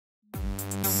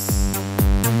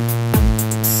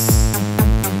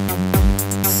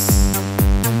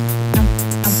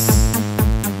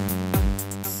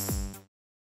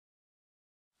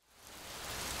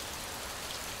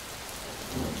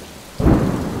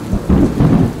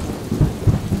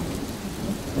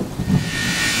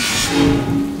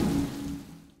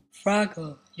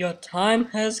Fraggle, your time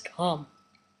has come.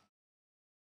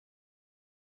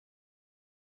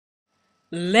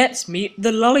 Let's meet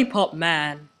the Lollipop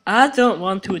Man. I don't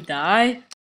want to die.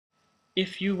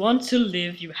 If you want to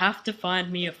live, you have to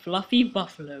find me a fluffy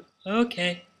buffalo.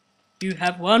 Okay. You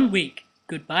have 1 week.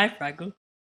 Goodbye, Fraggle.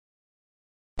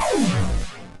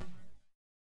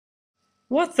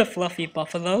 What's a fluffy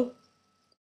buffalo?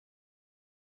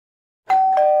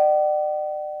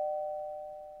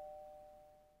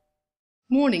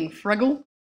 Morning, Fraggle.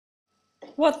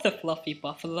 What's a fluffy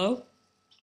buffalo?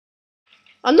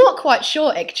 I'm not quite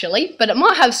sure actually, but it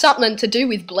might have something to do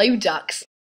with blue ducks.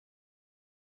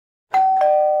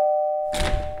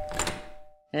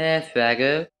 Hey,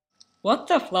 Fraggle. What's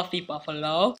a fluffy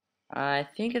buffalo? I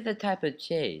think it's a type of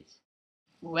cheese.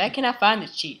 Where can I find the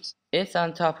cheese? It's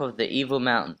on top of the evil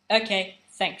mountain. Okay,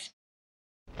 thanks.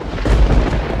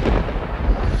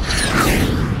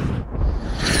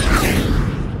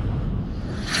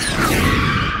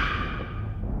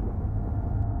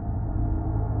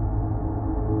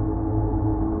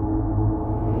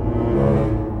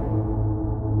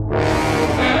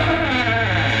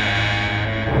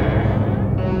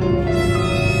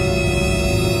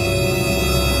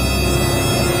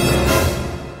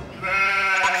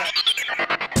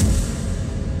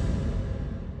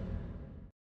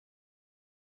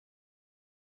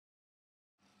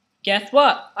 Guess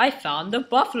what? I found the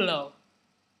buffalo.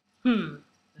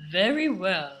 Very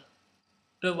well.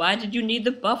 But why did you need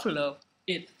the buffalo?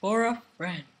 It's for a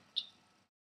friend.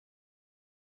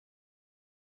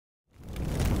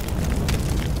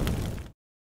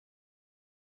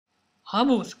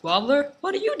 Hubble Squabbler,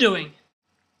 what are you doing?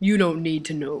 You don't need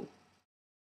to know.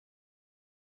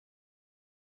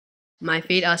 My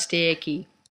feet are sticky.